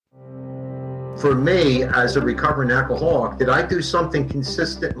For me, as a recovering alcoholic, did I do something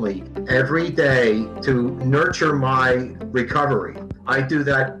consistently every day to nurture my recovery? I do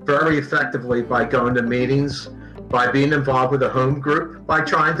that very effectively by going to meetings, by being involved with a home group, by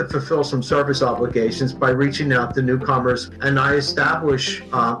trying to fulfill some service obligations, by reaching out to newcomers, and I establish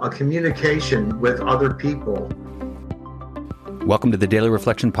a communication with other people. Welcome to the Daily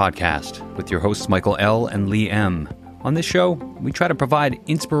Reflection Podcast with your hosts Michael L. and Lee M. On this show, we try to provide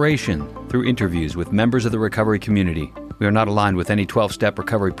inspiration through interviews with members of the recovery community. We are not aligned with any 12-step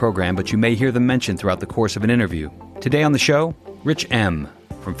recovery program, but you may hear them mentioned throughout the course of an interview. Today on the show, Rich M.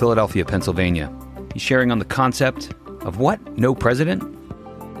 from Philadelphia, Pennsylvania. He's sharing on the concept of what? No president?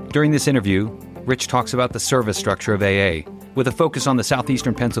 During this interview, Rich talks about the service structure of AA, with a focus on the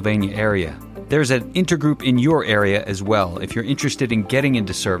southeastern Pennsylvania area. There's an intergroup in your area as well. If you're interested in getting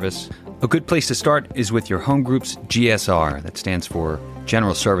into service, a good place to start is with your home group's GSR. That stands for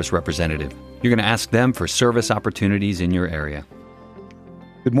General Service Representative. You're going to ask them for service opportunities in your area.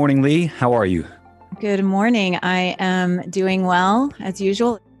 Good morning, Lee. How are you? Good morning. I am doing well, as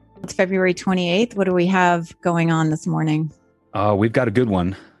usual. It's February 28th. What do we have going on this morning? We've got a good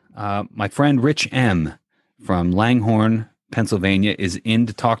one. My friend Rich M. from Langhorne, Pennsylvania, is in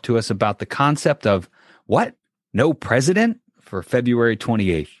to talk to us about the concept of what? No president for February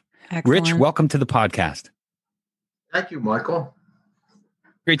 28th. Excellent. Rich, welcome to the podcast. Thank you, Michael.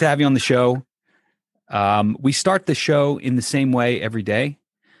 Great to have you on the show. We start the show in the same way every day.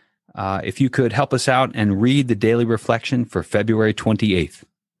 If you could help us out and read the daily reflection for February 28th.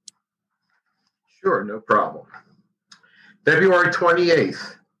 Sure, no problem. February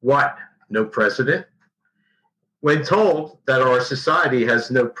 28th, what? No president? When told that our society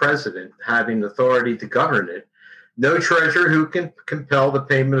has no president having authority to govern it, no treasurer who can compel the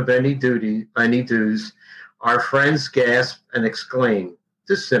payment of any dues, our friends gasp and exclaim,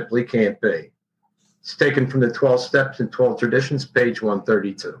 this simply can't be. It's taken from the 12 Steps and 12 Traditions, page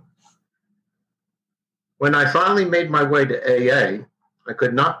 132. When I finally made my way to AA, I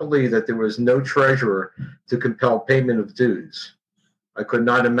could not believe that there was no treasurer to compel payment of dues. I could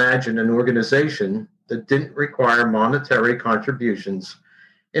not imagine an organization that didn't require monetary contributions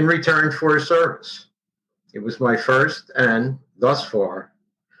in return for a service. It was my first and, thus far,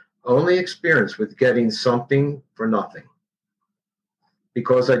 only experience with getting something for nothing.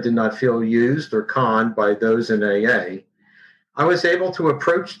 Because I did not feel used or conned by those in AA, I was able to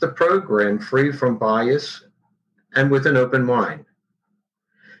approach the program free from bias and with an open mind.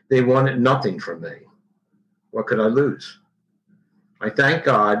 They wanted nothing from me. What could I lose? I thank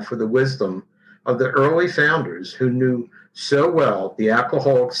God for the wisdom of the early founders who knew so well the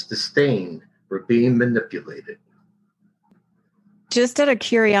alcoholics' disdain for being manipulated. Just out of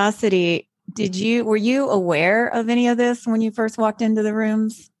curiosity, were you aware of any of this when you first walked into the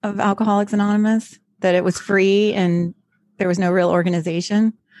rooms of Alcoholics Anonymous? That it was free and there was no real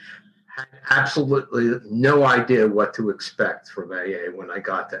organization? I had absolutely no idea what to expect from AA when I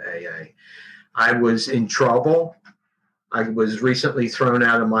got to AA. I was in trouble. I was recently thrown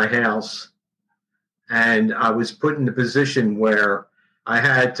out of my house. And I was put in a position where I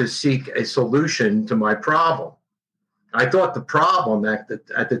had to seek a solution to my problem. I thought the problem at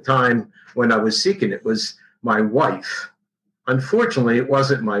the time when I was seeking it was my wife. Unfortunately, it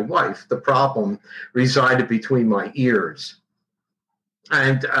wasn't my wife. The problem resided between my ears.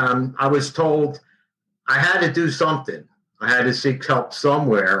 And I was told I had to do something. I had to seek help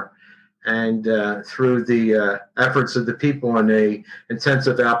somewhere. And through the efforts of the people in a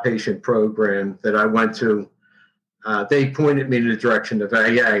intensive outpatient program that I went to, they pointed me in the direction of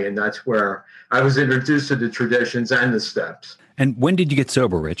AA, and that's where I was introduced to the traditions and the steps. And when did you get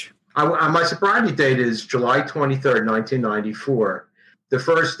sober, Rich? My sobriety date is July 23rd, 1994. The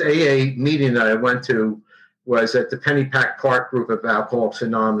first AA meeting that I went to was at the Pennypack Park group of Alcoholics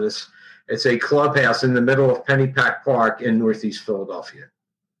Anonymous. It's a clubhouse in the middle of Pennypack Park in Northeast Philadelphia.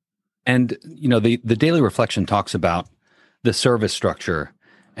 And, you know, the daily reflection talks about the service structure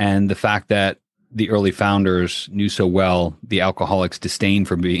and the fact that the early founders knew so well the alcoholics' disdain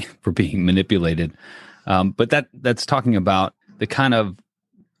for being manipulated. But that's talking about the kind of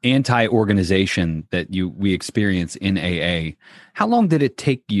anti-organization that we experience in AA. How long did it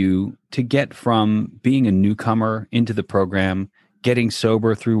take you to get from being a newcomer into the program, getting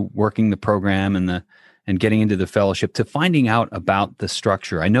sober through working the program and getting into the fellowship, to finding out about the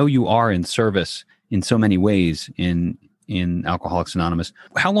structure? I know you are in service in so many ways in Alcoholics Anonymous.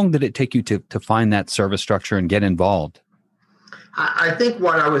 How long did it take you to find that service structure and get involved? I think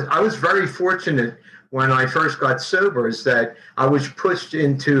I was very fortunate when I first got sober is that I was pushed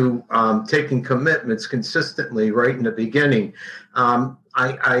into taking commitments consistently right in the beginning.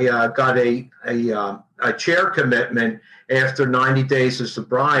 I got a chair commitment after 90 days of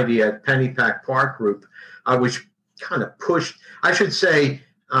sobriety at Pennypack Park Group. I was kind of pushed, I should say,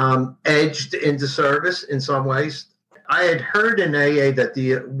 edged into service in some ways. I had heard in AA that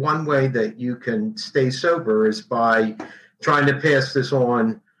the one way that you can stay sober is by trying to pass this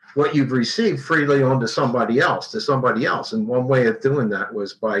on, what you've received, freely on to somebody else. And one way of doing that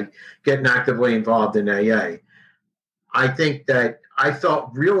was by getting actively involved in AA. I think that I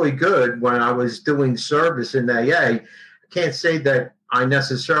felt really good when I was doing service in AA. I can't say that I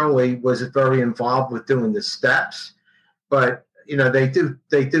necessarily was very involved with doing the steps, but they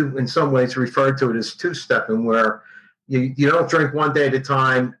do in some ways refer to it as two-stepping, where you don't drink one day at a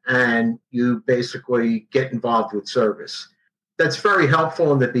time and you basically get involved with service. That's very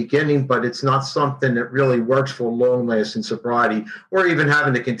helpful in the beginning, but it's not something that really works for long-lasting sobriety or even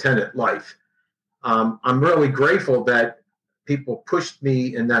having a contented life. I'm really grateful that people pushed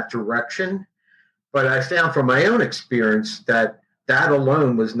me in that direction, but I found from my own experience that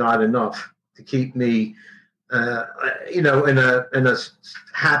alone was not enough to keep me, in a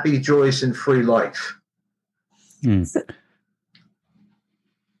happy, joyous, and free life.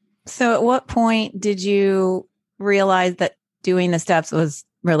 So at what point did you realize that doing the steps was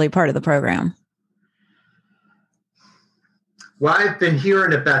really part of the program? Well, I've been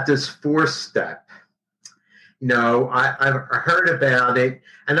hearing about this 4th step. I've heard about it.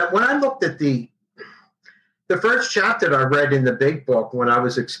 And when I looked at the first chapter that I read in the Big Book, when I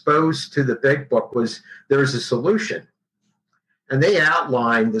was exposed to the Big Book, was there's a solution. And they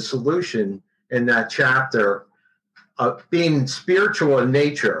outlined the solution in that chapter of being spiritual in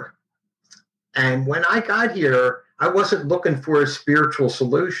nature. And when I got here, I wasn't looking for a spiritual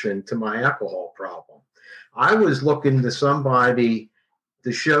solution to my alcohol problem. I was looking to somebody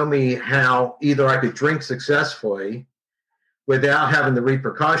to show me how either I could drink successfully without having the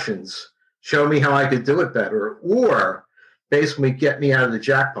repercussions, show me how I could do it better, or basically get me out of the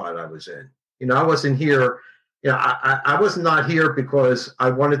jackpot I was in. I wasn't here, I was not here because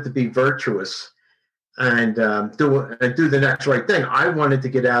I wanted to be virtuous and do the next right thing. I wanted to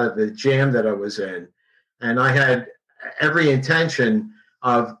get out of the jam that I was in. And I had every intention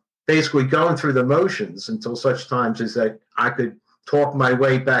of basically going through the motions until such times as that I could talk my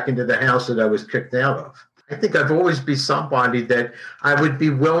way back into the house that I was kicked out of. I think I've always been somebody that I would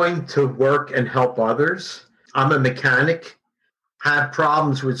be willing to work and help others. I'm a mechanic, have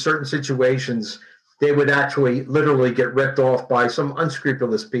problems with certain situations. They would actually literally get ripped off by some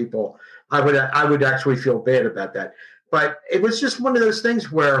unscrupulous people. I would actually feel bad about that. But it was just one of those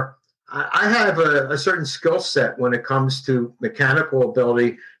things where I have a certain skill set when it comes to mechanical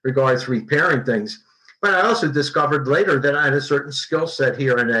ability regards repairing things. But I also discovered later that I had a certain skill set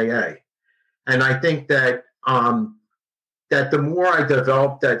here in AA. And I think that that the more I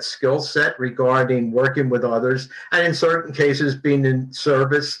developed that skill set regarding working with others, and in certain cases being in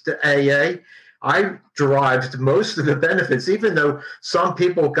service to AA, I derived most of the benefits. Even though some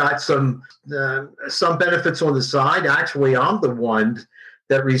people got some benefits on the side, actually I'm the one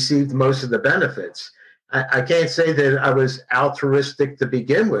that received most of the benefits. I can't say that I was altruistic to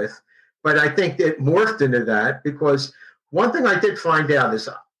begin with, but I think it morphed into that, because one thing I did find out is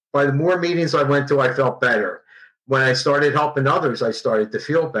by the more meetings I went to, I felt better. When I started helping others, I started to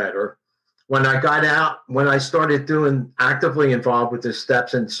feel better. When I got out, when I started doing actively involved with the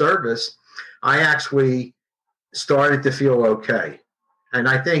steps in service, I actually started to feel okay. And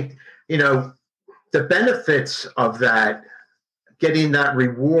I think, the benefits of that, getting that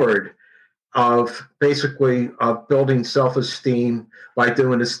reward of basically of building self-esteem by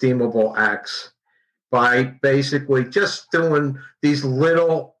doing esteemable acts, by basically just doing these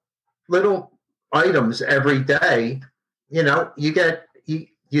little items every day,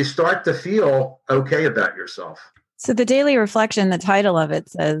 you start to feel okay about yourself. So the daily reflection, the title of it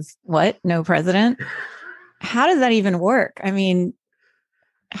says, what? No president? How does that even work? I mean,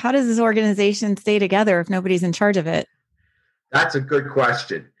 how does this organization stay together if nobody's in charge of it? That's a good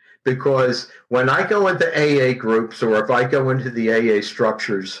question, because when I go into AA groups, or if I go into the AA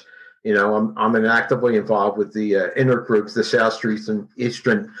structures, I'm actively involved with the intergroups, the South Street and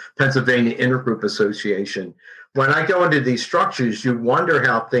Eastern Pennsylvania Intergroup Association. When I go into these structures, you wonder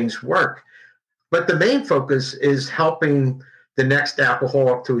how things work. But the main focus is helping the next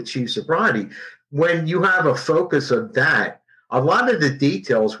alcoholic to achieve sobriety. When you have a focus of that, a lot of the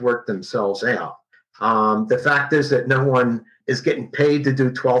details work themselves out. The fact is that no one is getting paid to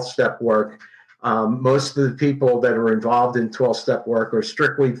do 12-step work. Most of the people that are involved in 12-step work are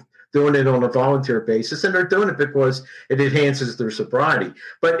strictly doing it on a volunteer basis, and they're doing it because it enhances their sobriety.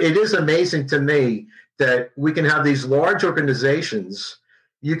 But it is amazing to me that we can have these large organizations,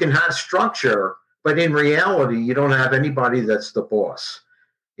 you can have structure, but in reality, you don't have anybody that's the boss.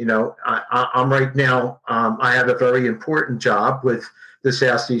 I'm right now, I have a very important job with the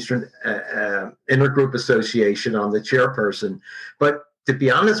Southeastern Intergroup Association. I'm the chairperson. But to be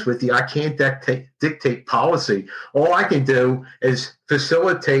honest with you, I can't dictate policy. All I can do is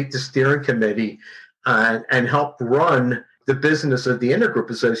facilitate the steering committee and help run the business of the Intergroup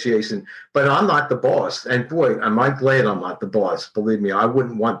Association. But I'm not the boss. And boy, am I glad I'm not the boss. Believe me, I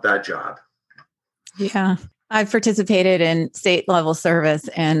wouldn't want that job. Yeah. I've participated in state level service,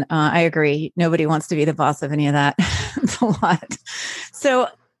 and I agree. Nobody wants to be the boss of any of that. It's a lot. So,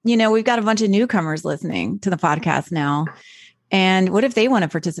 we've got a bunch of newcomers listening to the podcast now. And what if they want to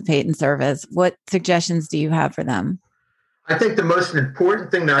participate in service? What suggestions do you have for them? I think the most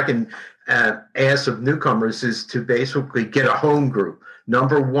important thing that I can ask of newcomers is to basically get a home group.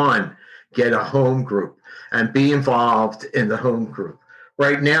 Number one, get a home group and be involved in the home group.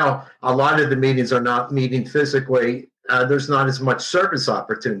 Right now, a lot of the meetings are not meeting physically. There's not as much service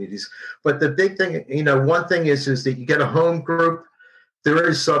opportunities. But the big thing, one thing is that you get a home group. There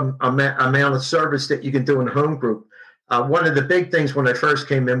is some amount of service that you can do in a home group. One of the big things when I first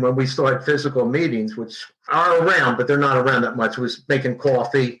came in, when we still had physical meetings, which are around, but they're not around that much, was making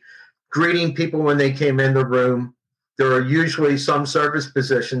coffee, greeting people when they came in the room. There are usually some service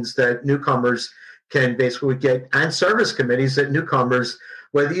positions that newcomers can basically get, and service committees that newcomers,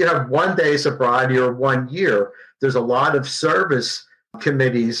 whether you have 1 day sobriety or 1 year, there's a lot of service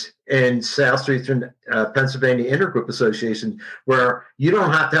committees in Southeastern Pennsylvania Intergroup Association where you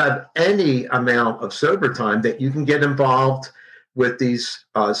don't have to have any amount of sober time, that you can get involved with these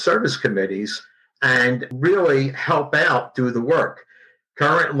service committees and really help out, do the work.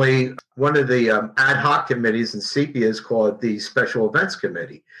 Currently, one of the ad hoc committees in CPIA is called the Special Events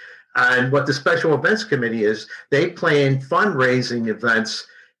Committee. And what the Special Events Committee is, they plan fundraising events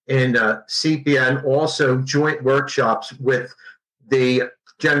in CPIA and also joint workshops with the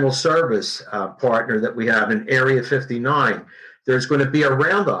general service partner that we have in Area 59. There's going to be a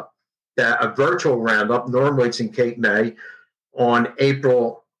roundup, a virtual roundup. Normally it's in Cape May on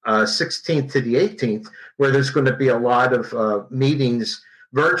April 16th to the 18th, where there's going to be a lot of meetings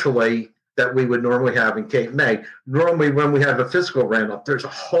virtually that we would normally have in Cape May. Normally, when we have a physical roundup, there's a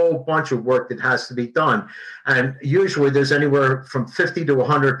whole bunch of work that has to be done. And usually there's anywhere from 50 to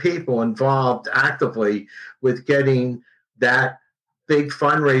 100 people involved actively with getting that big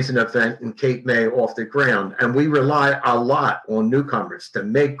fundraising event in Cape May off the ground. And we rely a lot on newcomers to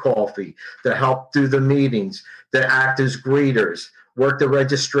make coffee, to help do the meetings, to act as greeters, work the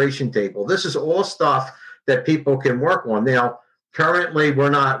registration table. This is all stuff that people can work on. Now, currently,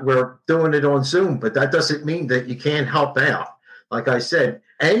 we're doing it on Zoom, but that doesn't mean that you can't help out. Like I said,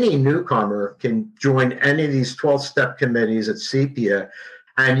 any newcomer can join any of these 12-step committees at CPIA,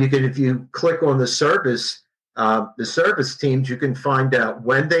 and you can, if you click on the service teams, you can find out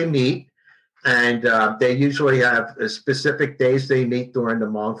when they meet, and they usually have specific days they meet during the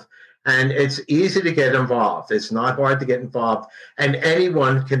month. And it's easy to get involved. It's not hard to get involved, and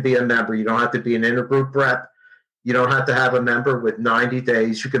anyone can be a member. You don't have to be an intergroup rep. You don't have to have a member with 90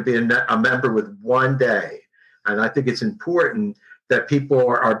 days. You can be a member with 1 day. And I think it's important that people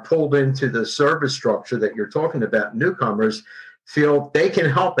are pulled into the service structure that you're talking about. Newcomers feel they can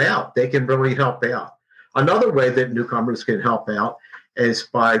help out. They can really help out. Another way that newcomers can help out is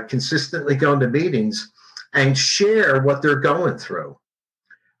by consistently going to meetings and share what they're going through.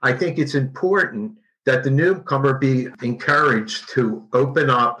 I think it's important that the newcomer be encouraged to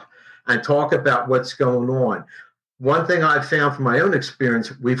open up and talk about what's going on. One thing I've found from my own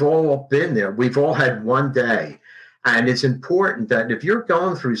experience, we've all been there. We've all had 1 day. And it's important that if you're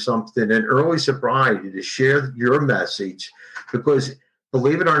going through something in early sobriety, to share your message, because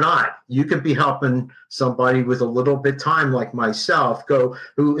believe it or not, you could be helping somebody with a little bit time like myself,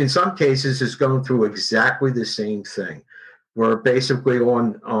 who in some cases is going through exactly the same thing. We're basically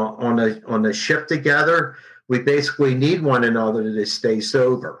on a ship together. We basically need one another to stay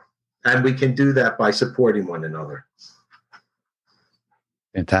sober. And we can do that by supporting one another.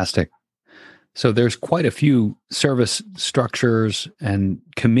 Fantastic. So there's quite a few service structures and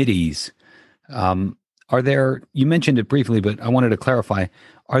committees. You mentioned it briefly, but I wanted to clarify,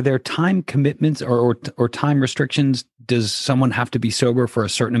 are there time commitments or time restrictions? Does someone have to be sober for a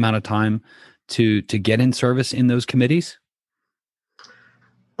certain amount of time to get in service in those committees?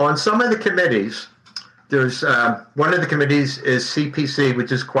 On some of the committees, there's one of the committees is CPC,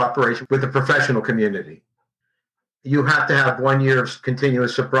 which is cooperation with the professional community. You have to have 1 year of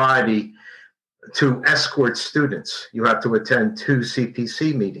continuous sobriety to escort students. You have to attend 2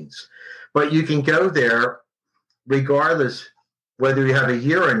 CPC meetings. But you can go there regardless whether you have a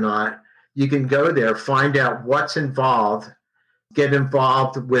year or not. You can go there, find out what's involved, get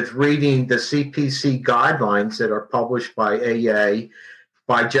involved with reading the CPC guidelines that are published by AA,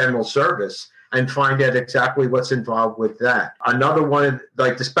 by General Service, and find out exactly what's involved with that. Another one,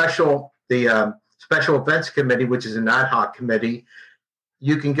 like the Special Events Committee, which is an ad hoc committee,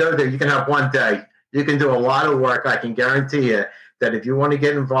 you can go there. You can have one day. You can do a lot of work. I can guarantee you that if you want to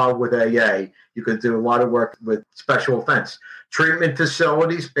get involved with AA, you can do a lot of work with special events. Treatment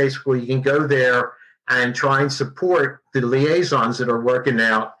facilities, basically, you can go there and try and support the liaisons that are working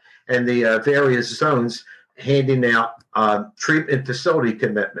out in the various zones, handing out treatment facility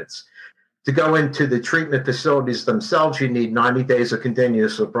commitments. To go into the treatment facilities themselves, you need 90 days of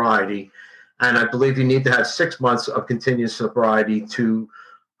continuous sobriety. And I believe you need to have 6 months of continuous sobriety to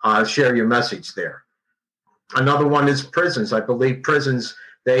share your message there. Another one is prisons. I believe prisons,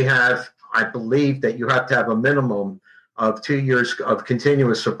 I believe that you have to have a minimum of 2 years of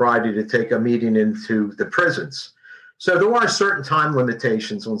continuous sobriety to take a meeting into the prisons. So there are certain time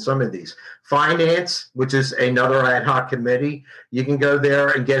limitations on some of these. Finance, which is another ad hoc committee, you can go there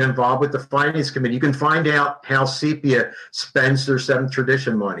and get involved with the finance committee. You can find out how Sepia spends their seventh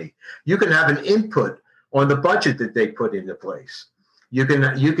tradition money. You can have an input on the budget that they put into place. You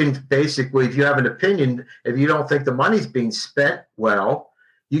can basically, if you have an opinion, if you don't think the money's being spent well,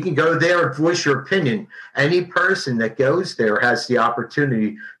 you can go there and voice your opinion. Any person that goes there has the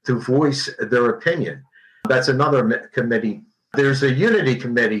opportunity to voice their opinion. That's another committee. There's a unity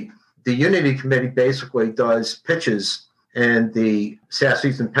committee. The unity committee basically does pitches in the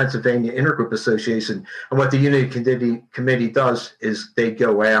Southeastern Pennsylvania Intergroup Association. And what the unity committee does is they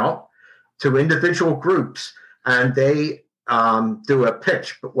go out to individual groups and they do a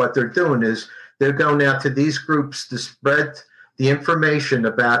pitch. But what they're doing is they're going out to these groups to spread the information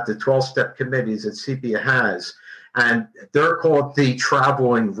about the 12-step committees that Sepia has. And they're called the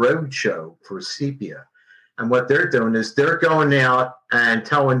Traveling Roadshow for Sepia. And what they're doing is they're going out and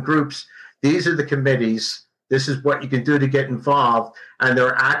telling groups, these are the committees, this is what you can do to get involved. And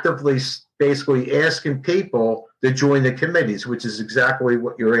they're actively basically asking people to join the committees, which is exactly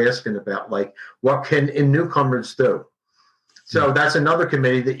what you're asking about. Like, what can newcomers do? So that's another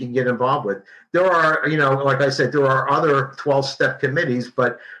committee that you can get involved with. There are, like I said, there are other 12-step committees,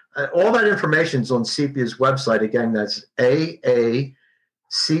 but all that information is on Sepia's website. Again, that's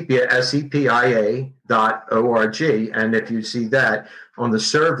Sepia, SEPIA.org. And if you see that on the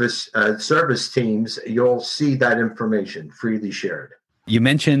service teams, you'll see that information freely shared. You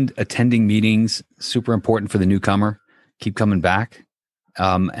mentioned attending meetings, super important for the newcomer. Keep coming back.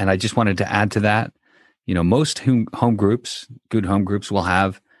 And I just wanted to add to that. Most home groups, good home groups, will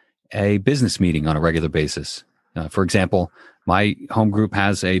have a business meeting on a regular basis. For example, my home group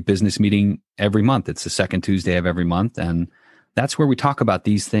has a business meeting every month. It's the second Tuesday of every month. And that's where we talk about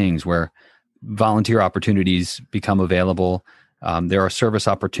these things, where volunteer opportunities become available. There are service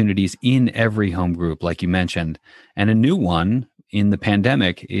opportunities in every home group, like you mentioned. And a new one in the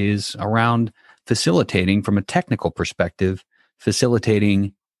pandemic is around facilitating, from a technical perspective,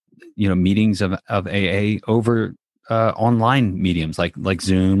 facilitating meetings of AA over online mediums like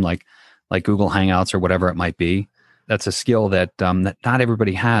Zoom, like Google Hangouts or whatever it might be. That's a skill that that not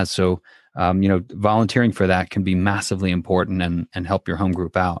everybody has. So volunteering for that can be massively important and help your home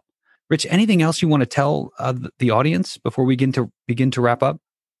group out. Rich, anything else you want to tell the audience before we begin to wrap up?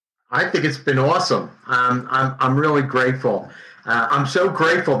 I think it's been awesome. I'm really grateful. I'm so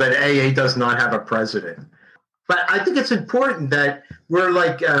grateful that AA does not have a president. But I think it's important that we're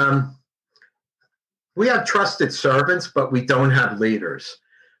like, we have trusted servants, but we don't have leaders.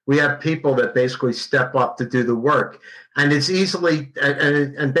 We have people that basically step up to do the work. And it's easily,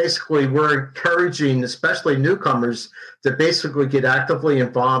 and basically we're encouraging, especially newcomers, to basically get actively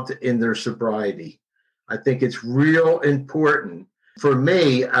involved in their sobriety. I think it's real important for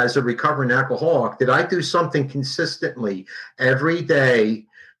me as a recovering alcoholic that I do something consistently every day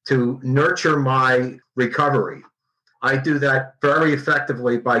to nurture my recovery. I do that very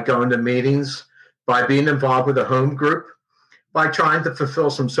effectively by going to meetings, by being involved with a home group, by trying to fulfill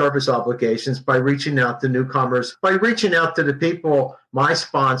some service obligations, by reaching out to newcomers, by reaching out to the people, my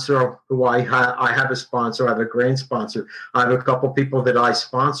sponsor, who I have a sponsor, I have a grand sponsor, I have a couple people that I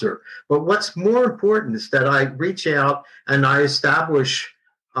sponsor. But what's more important is that I reach out and I establish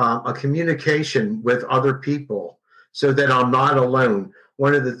a communication with other people so that I'm not alone.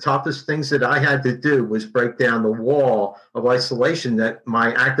 One of the toughest things that I had to do was break down the wall of isolation that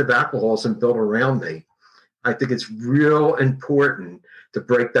my active alcoholism built around me. I think it's real important to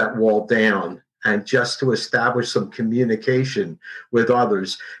break that wall down and just to establish some communication with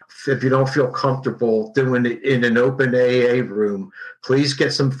others. If you don't feel comfortable doing it in an open AA room, please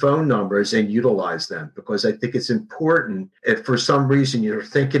get some phone numbers and utilize them, because I think it's important if for some reason you're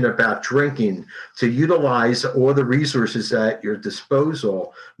thinking about drinking to utilize all the resources at your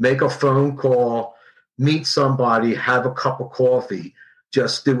disposal. Make a phone call, meet somebody, have a cup of coffee.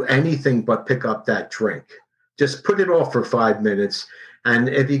 Just do anything but pick up that drink. Just put it off for 5 minutes. And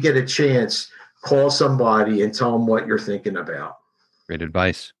if you get a chance, call somebody and tell them what you're thinking about. Great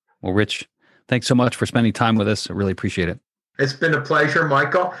advice. Well, Rich, thanks so much for spending time with us. I really appreciate it. It's been a pleasure,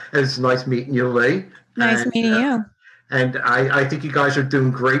 Michael. It's nice meeting you, Lee. Nice meeting you. And I think you guys are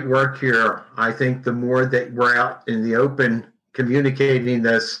doing great work here. I think the more that we're out in the open communicating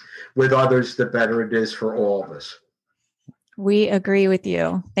this with others, the better it is for all of us. We agree with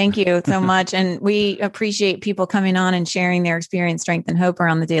you. Thank you so much. And we appreciate people coming on and sharing their experience, strength, and hope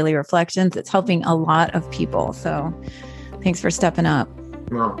around the daily reflections. It's helping a lot of people. So thanks for stepping up.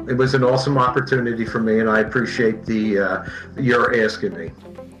 Well, it was an awesome opportunity for me, and I appreciate your asking me.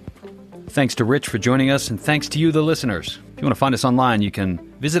 Thanks to Rich for joining us, and thanks to you, the listeners. If you want to find us online, you can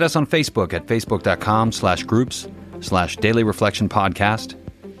visit us on Facebook at facebook.com/groups/Daily Reflection Podcast.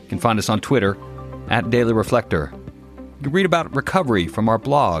 You can find us on Twitter at Daily Reflector. You can read about recovery from our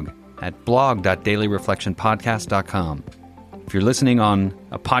blog at blog.dailyreflectionpodcast.com. If you're listening on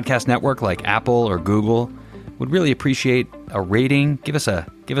a podcast network like Apple or Google, would really appreciate a rating. Give us a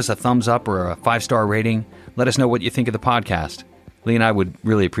thumbs up or a 5-star rating. Let us know what you think of the podcast. Lee and I would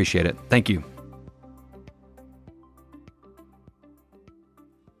really appreciate it. Thank you.